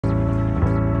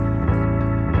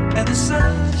the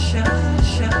sun shine.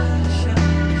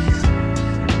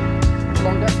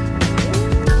 Longer.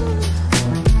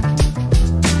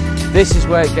 This is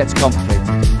where it gets complicated.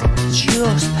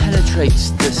 Just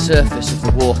penetrates the surface of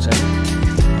the water.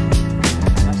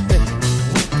 That's fish.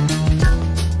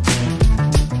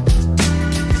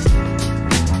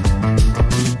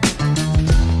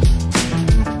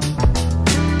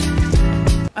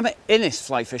 I'm at Innis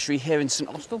fly fishery here in St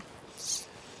Austel,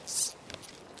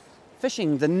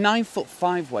 fishing the 9-foot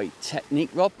 5-weight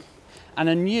technique rod and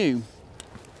a new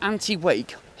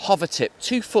anti-wake hover tip.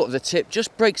 2 foot of the tip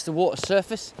just breaks the water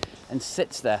surface and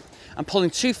sits there. I'm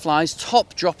pulling 2 flies.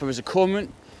 Top dropper is a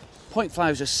cormorant, point fly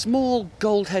is a small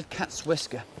goldhead cat's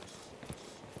whisker.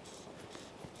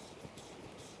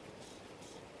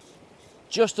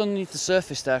 Just underneath the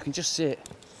surface there, I can just see it.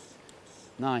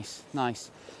 Nice,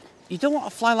 nice. You don't want a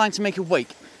fly line to make a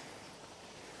wake.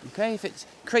 Okay, if it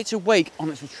creates a wake on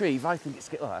its retrieve, I think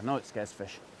it's, oh, I know it scares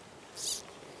fish.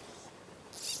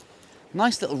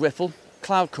 Nice little ripple,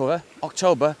 cloud cover,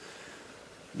 October.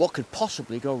 What could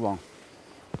possibly go wrong?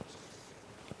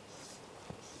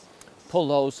 Pull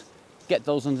those, get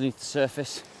those underneath the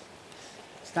surface.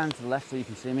 Stand to the left so you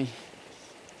can see me.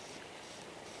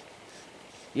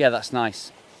 Yeah, that's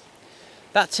nice.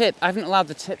 That tip, I haven't allowed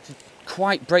the tip to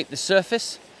quite break the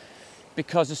surface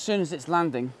because as soon as it's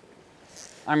landing,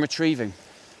 I'm retrieving.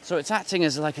 So it's acting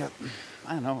as like a,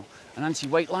 I don't know, an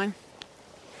anti-weight line.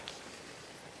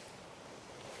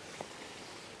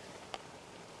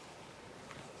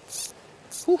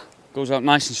 Whew. Goes out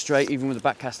nice and straight, even with a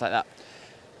back cast like that.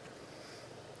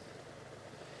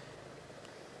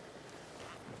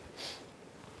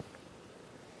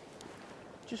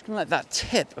 Just gonna let that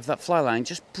tip of that fly line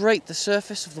just break the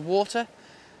surface of the water.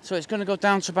 So it's gonna go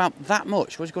down to about that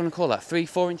much. What are you gonna call that?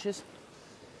 3-4 inches?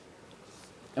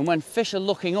 And when fish are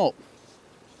looking up,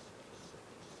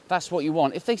 that's what you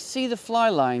want. If they see the fly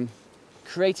line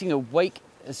creating a wake,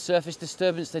 a surface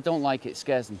disturbance, they don't like it, it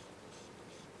scares them.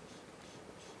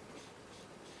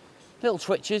 Little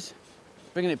twitches,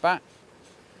 bringing it back.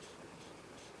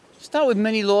 Start with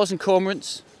mini lures and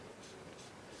cormorants.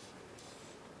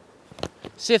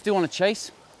 See if they want to chase.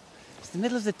 It's the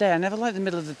middle of the day. I never like the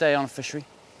middle of the day on a fishery.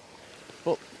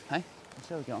 But, hey, let's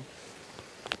see how we go on.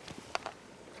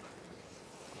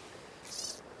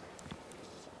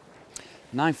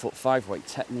 Nine-foot 5-weight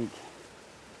technique.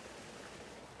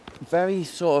 Very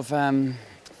sort of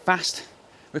fast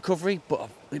recovery, but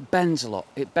it bends a lot.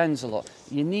 It bends a lot.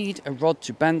 You need a rod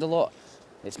to bend a lot.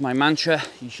 It's my mantra.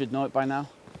 You should know it by now.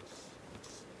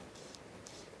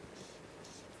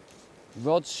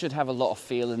 Rods should have a lot of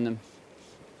feel in them.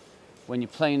 When you're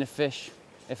playing a fish,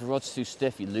 if a rod's too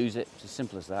stiff, you lose it. It's as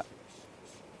simple as that.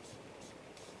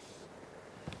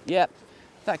 Yep,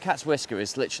 that cat's whisker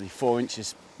is literally 4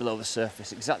 inches below the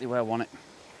surface, exactly where I want it.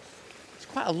 It's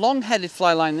quite a long-headed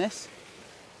fly line, this.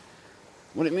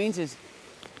 What it means is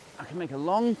I can make a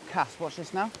long cast, watch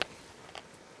this now,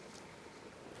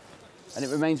 and it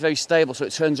remains very stable, so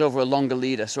it turns over a longer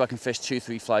leader, so I can fish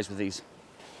 2-3 flies with these.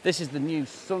 This is the new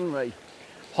Sunray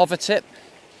hover tip,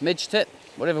 midge tip,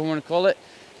 whatever we want to call it.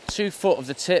 2 foot of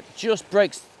the tip just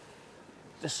breaks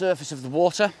the surface of the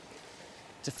water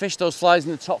to fish those flies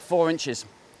in the top 4 inches.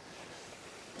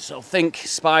 So think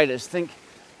spiders, think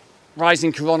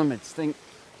rising chironomids, think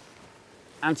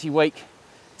anti-wake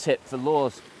tip for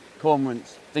lures,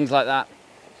 cormorants, things like that.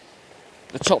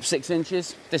 The top 6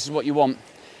 inches, this is what you want.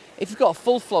 If you've got a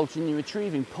full float and you're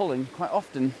retrieving, pulling, quite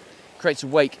often creates a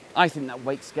wake. I think that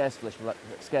wake scares fish,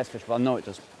 but I know it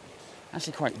does.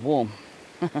 Actually quite warm.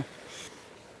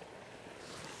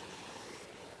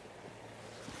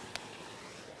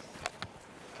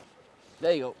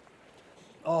 There you go.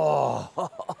 Oh,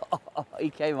 he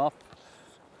came off.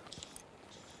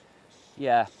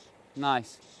 Yeah,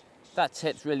 nice. That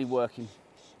tip's really working.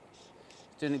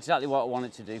 It's doing exactly what I want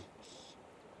it to do.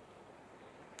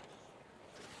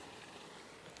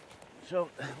 So,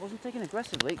 it wasn't taken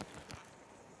aggressively.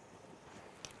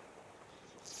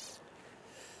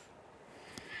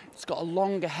 It's got a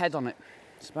longer head on it.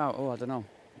 It's about, I don't know,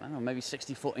 maybe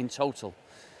 60 foot in total.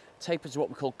 Tapers are what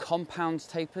we call compound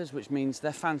tapers, which means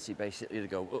they're fancy basically. They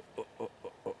go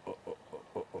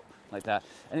like that,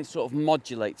 and it sort of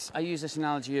modulates. I use this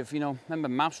analogy of, remember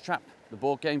Mousetrap, the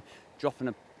board game,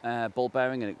 dropping a ball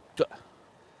bearing and it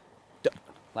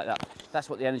like that. That's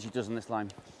what the energy does on this line.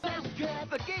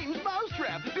 The game's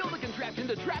Mousetrap. Build a contraption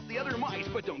to trap the other mice,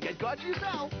 but don't get caught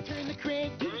yourself. Turn the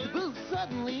crank, give the boost.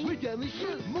 Suddenly, we're down the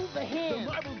chute. Move the hand,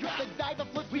 the marble drop, the diver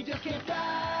foot. We just can't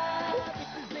stop. This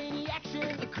is zany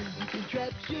action, a crazy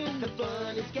contraption. The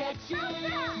fun is catching.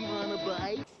 You wanna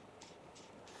bite?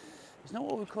 It's not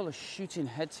what we call a shooting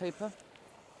head taper.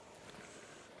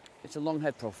 It's a long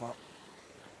head profile.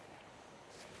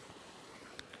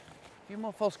 A few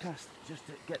more false casts just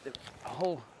to get the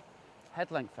whole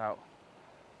head length out.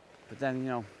 But then, you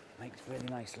know, makes really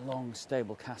nice, long,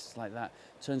 stable casts like that.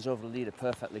 Turns over the leader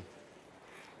perfectly.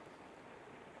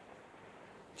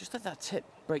 Just let that tip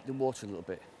break the water a little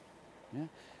bit. Yeah?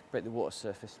 Break the water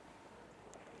surface.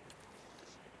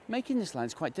 Making this line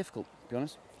is quite difficult, to be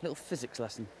honest. Little physics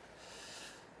lesson.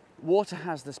 Water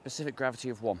has the specific gravity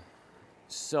of 1.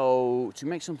 So to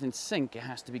make something sink, it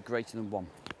has to be greater than 1.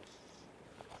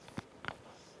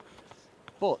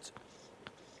 But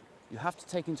you have to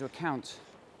take into account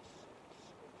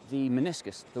the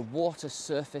meniscus, the water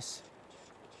surface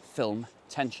film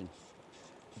tension.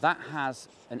 That has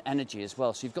an energy as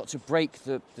well, so you've got to break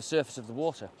the surface of the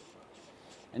water.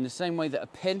 In the same way that a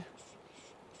pin,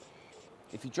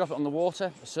 if you drop it on the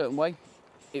water a certain way,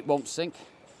 it won't sink,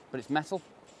 but it's metal.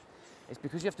 It's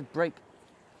because you have to break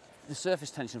the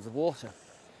surface tension of the water.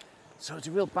 So it's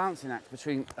a real balancing act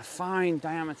between a fine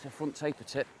diameter front taper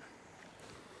tip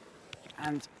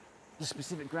and the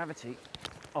specific gravity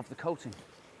of the coating.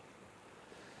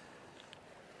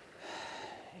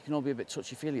 It can all be a bit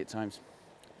touchy-feely at times.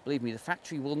 Believe me, the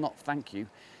factory will not thank you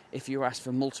if you ask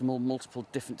for multiple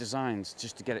different designs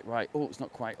just to get it right. Oh, it's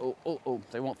not quite. Oh.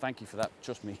 They won't thank you for that,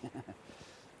 trust me.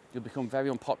 You'll become very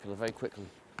unpopular very quickly.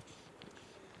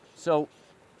 So,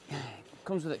 it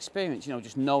comes with experience, you know,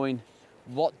 just knowing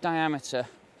what diameter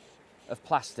of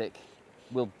plastic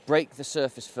will break the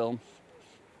surface film,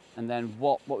 and then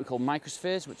what we call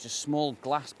microspheres, which are small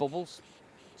glass bubbles,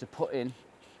 to put in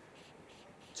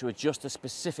to adjust the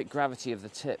specific gravity of the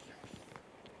tip.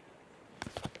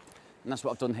 And that's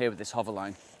what I've done here with this hover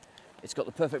line. It's got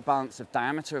the perfect balance of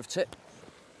diameter of tip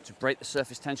to break the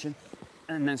surface tension,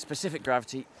 and then specific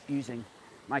gravity using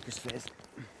microspheres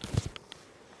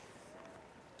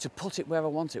to put it where I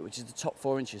want it, which is the top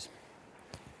 4 inches.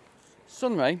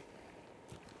 Sunray,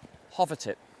 hover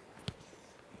tip.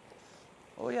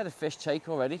 Oh, he had a fish take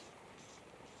already.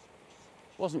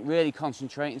 Wasn't really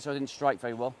concentrating, so I didn't strike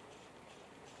very well.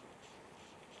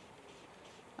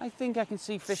 I think I can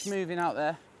see fish moving out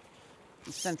there in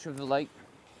the centre of the lake.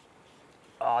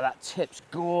 Oh, that tip's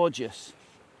gorgeous.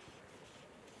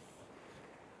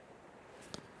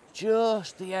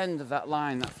 Just the end of that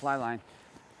line, that fly line,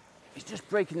 it's just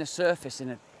breaking the surface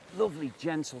in a lovely,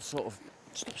 gentle sort of,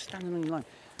 stop standing on your line,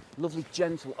 lovely,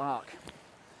 gentle arc.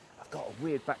 I've got a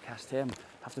weird back cast here.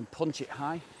 I have to punch it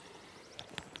high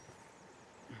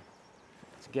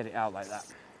to get it out like that.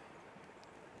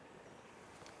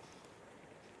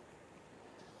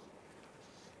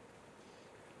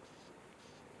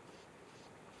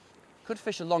 Could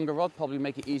fish a longer rod, probably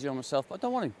make it easier on myself, but I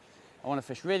don't want to. I want to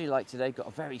fish really light today. Got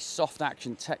a very soft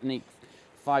action technique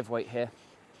 5-weight here.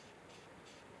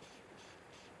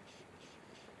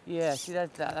 Yeah, see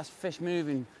that's fish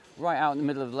moving right out in the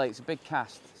middle of the lake. It's a big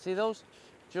cast. See those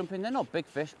jumping? They're not big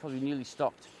fish, probably newly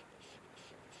stocked.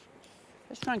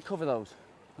 Let's try and cover those.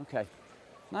 Okay,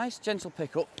 nice gentle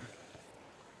pickup.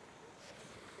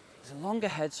 There's a longer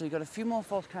head, so you've got a few more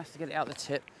false casts to get it out the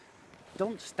tip.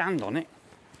 Don't stand on it.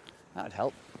 That'd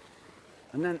help.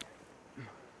 And then,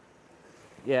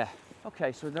 yeah,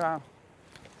 okay, so there are,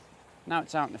 now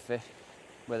it's out in the fish,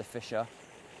 where the fish are.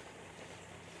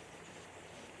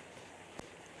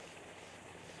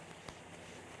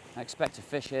 I expect a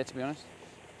fish here, to be honest.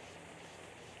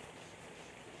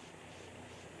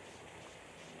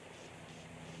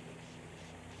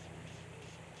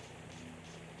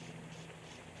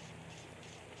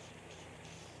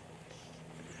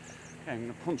 Okay, I'm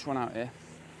going to punch one out here.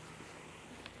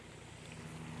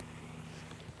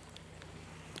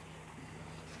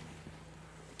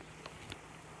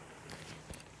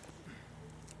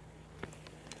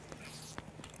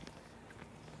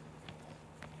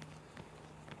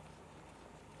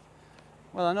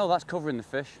 Well, I know that's covering the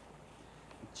fish.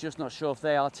 Just not sure if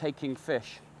they are taking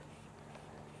fish.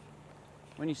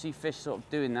 When you see fish sort of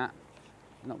doing that,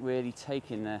 they're not really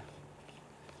taking, they're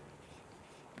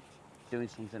doing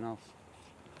something else.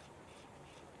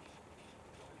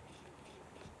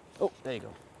 Oh, there you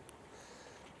go.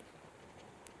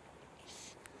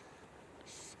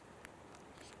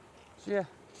 So yeah,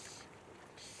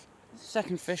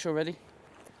 second fish already.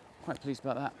 Quite pleased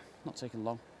about that. Not taking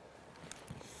long.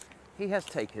 He has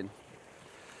taken,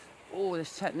 oh,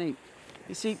 this technique.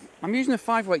 You see, I'm using a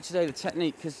 5-weight today, the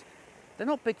technique, because they're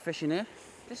not big fish in here.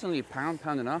 This is only a pound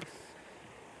and a half.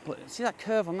 But see that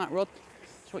curve on that rod?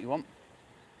 That's what you want.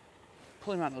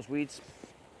 Pull him out those weeds.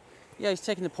 Yeah, he's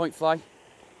taking the point fly.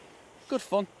 Good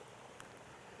fun.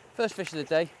 First fish of the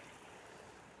day.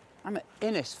 I'm at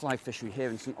Innis Fly Fishery here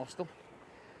in St Austel.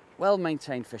 Well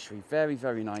maintained fishery, very,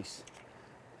 very nice.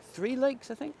 3 lakes,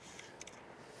 I think.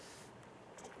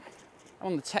 I'm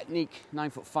on the Technique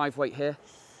 9'5" weight here,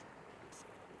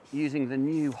 using the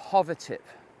new hover tip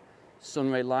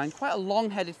sunray line. Quite a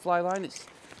long-headed fly line.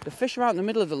 The fish are out in the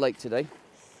middle of the lake today,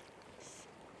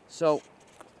 so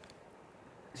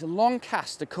it's a long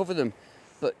cast to cover them,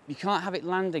 but you can't have it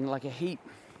landing like a heap.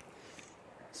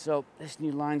 So this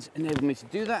new line's enabled me to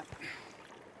do that.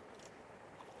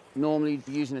 Normally you'd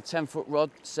be using a 10-foot rod,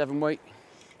 7 weight,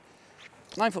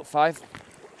 9'5".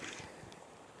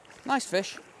 Nice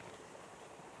fish.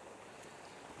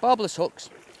 Barbless hooks.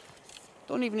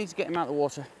 Don't even need to get him out of the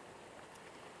water.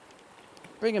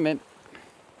 Bring him in.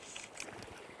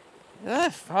 Yeah,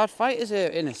 hard fighters here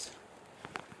at Innis.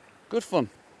 Good fun.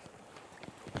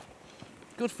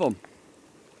 Good fun.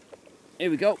 Here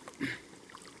we go.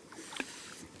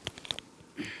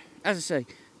 As I say,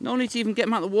 no need to even get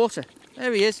him out of the water.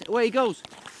 There he is, away he goes.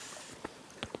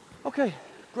 Okay,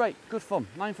 great, good fun.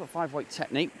 9'5" weight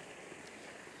Technique.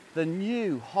 The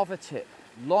new hover tip,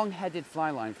 long-headed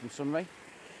fly line from Sunray.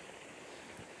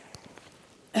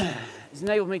 It's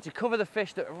enabled me to cover the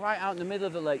fish that are right out in the middle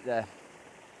of the lake there.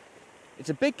 It's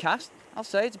a big cast, I'll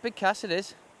say, it's a big cast, it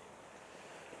is.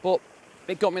 But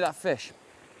it got me that fish.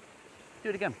 Do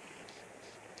it again.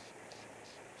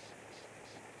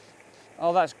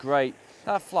 Oh, that's great.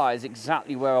 That fly is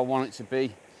exactly where I want it to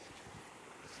be.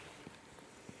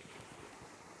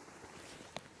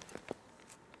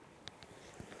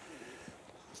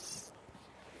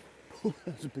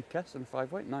 That's a big cast on a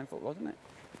 5 weight, 9 foot, wasn't it?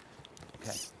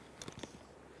 Okay.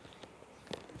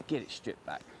 Get it stripped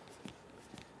back.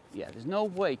 Yeah, there's no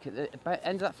wake at the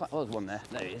end of that fly. Oh, there's one there.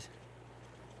 There he is.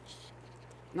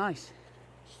 Nice.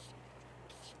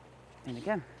 In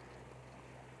again.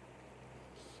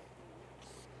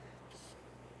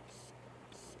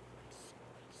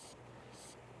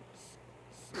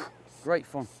 Great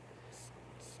fun.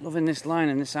 Loving this line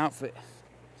and this outfit.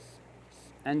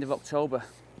 End of October.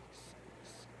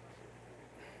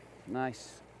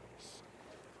 Nice.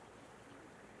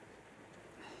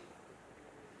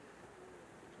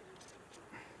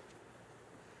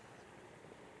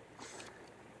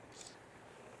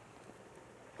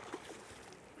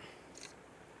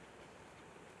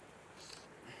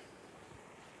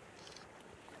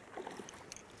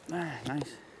 Ah,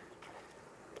 nice.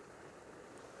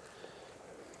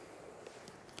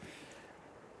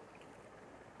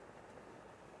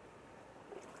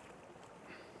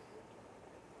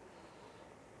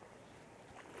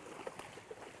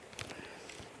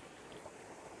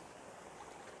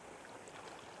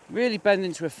 Really bend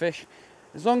into a fish.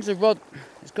 As long as the rod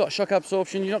has got shock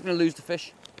absorption, you're not going to lose the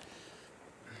fish.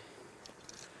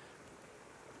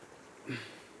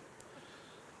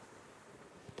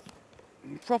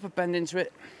 Proper bend into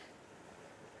it.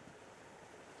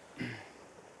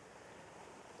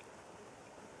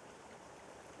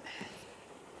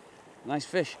 Nice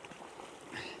fish.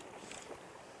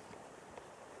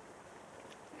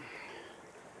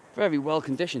 Very well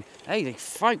conditioned. Hey, they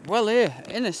fight well here,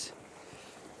 Innis.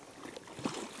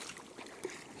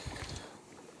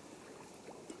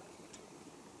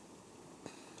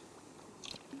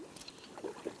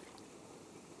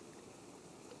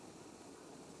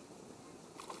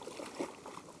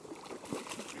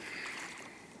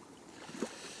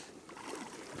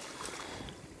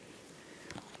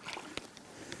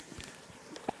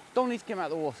 Don't need to get him out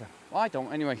of the water. Well, I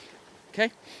don't anyway. Okay?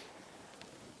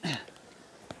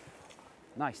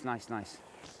 Nice, nice, nice.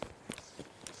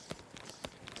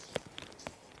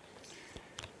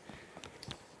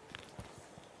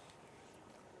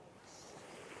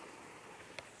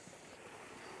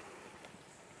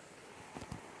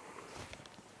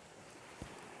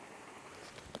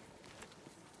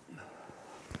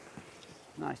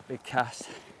 Nice big cast.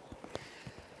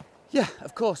 Yeah,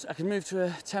 of course, I can move to a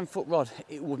 10-foot rod.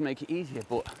 It would make it easier,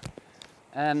 but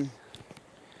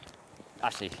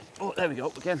actually, oh, there we go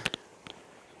again.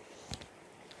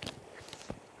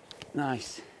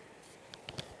 Nice.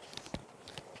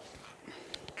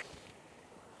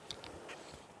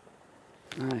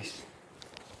 Nice.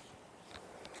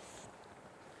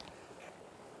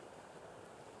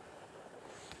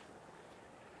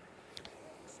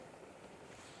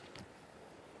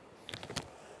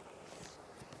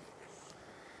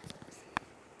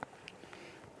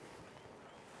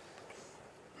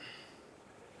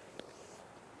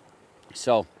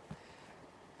 So,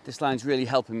 this line's really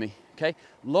helping me, okay?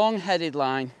 Long-headed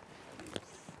line.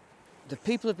 The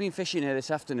people have been fishing here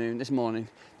this afternoon, this morning.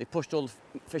 They pushed all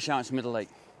the fish out into the middle lake.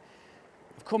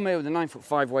 I've come here with a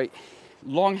 9'5" weight,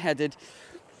 long-headed,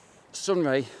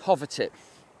 Sunray hover tip.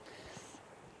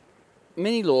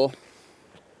 Mini lure.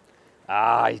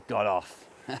 Ah, he's got off.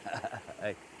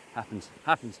 Hey, happens.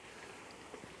 Let's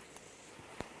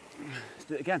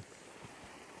do it again.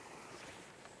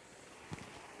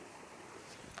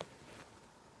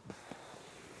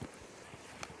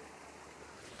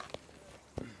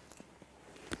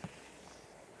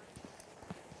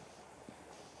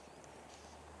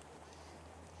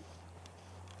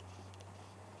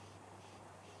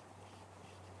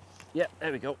 Yep,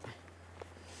 there we go.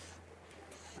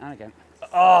 And again.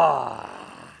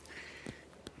 Ah!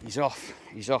 He's off.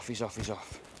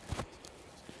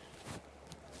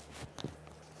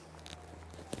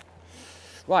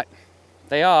 Right,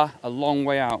 they are a long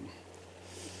way out.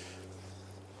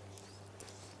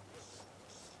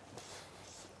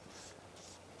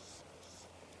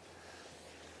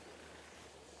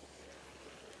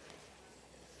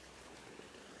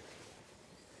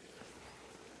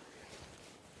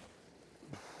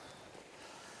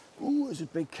 Ooh, it's a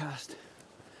big cast.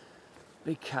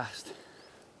 Big cast.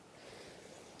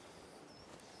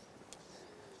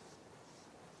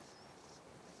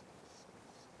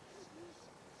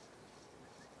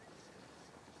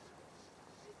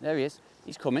 There he is.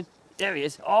 He's coming. There he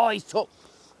is. Oh, he's tough.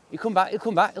 He'll come back. He'll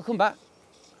come back.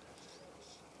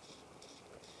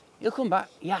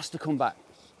 He has to come back.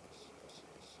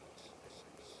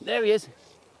 There he is.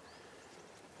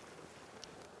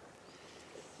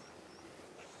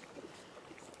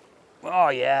 Oh,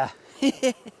 yeah.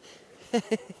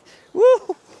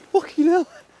 Woo! Fucking hell.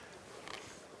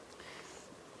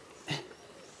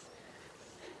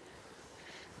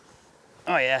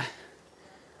 Oh, yeah.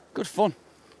 Good fun.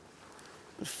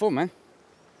 Good fun, man.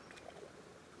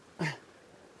 A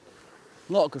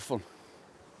lot of good fun.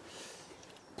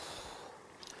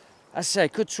 As I say,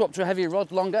 could swap to a heavier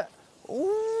rod longer.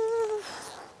 Ooh.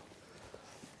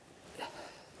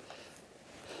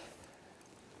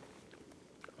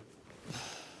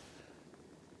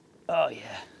 Oh,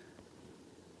 yeah.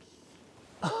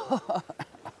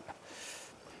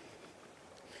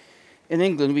 In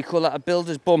England, we call that a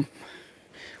builder's bum.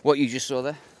 What you just saw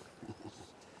there.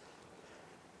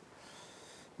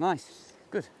 Nice,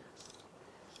 good.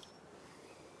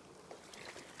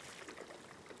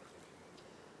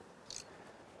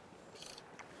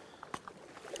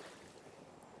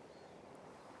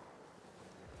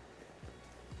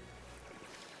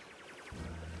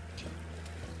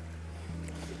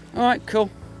 All right, cool.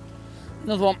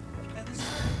 Another one.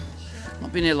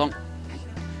 Not been here long.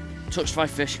 Touched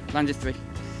 5 fish, landed 3.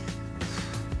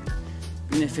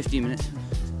 Been here 15 minutes.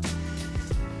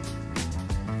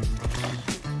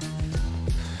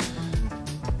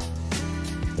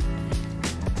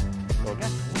 Go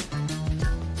again.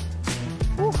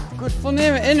 Ooh, good fun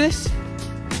here at Innis.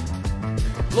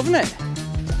 Loving it.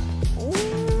 Ooh.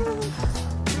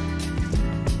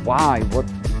 Why? What?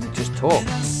 Just talk.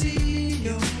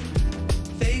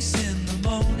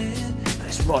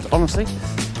 This rod, honestly,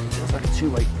 feels like a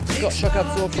 2-weight. It's got shock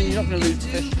absorption. You're not going to lose the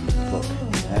fish. Look,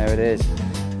 there it is.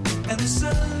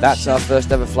 That's our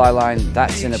first ever fly line.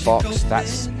 That's in a box.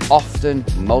 That's often,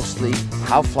 mostly,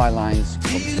 how fly lines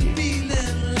come to you.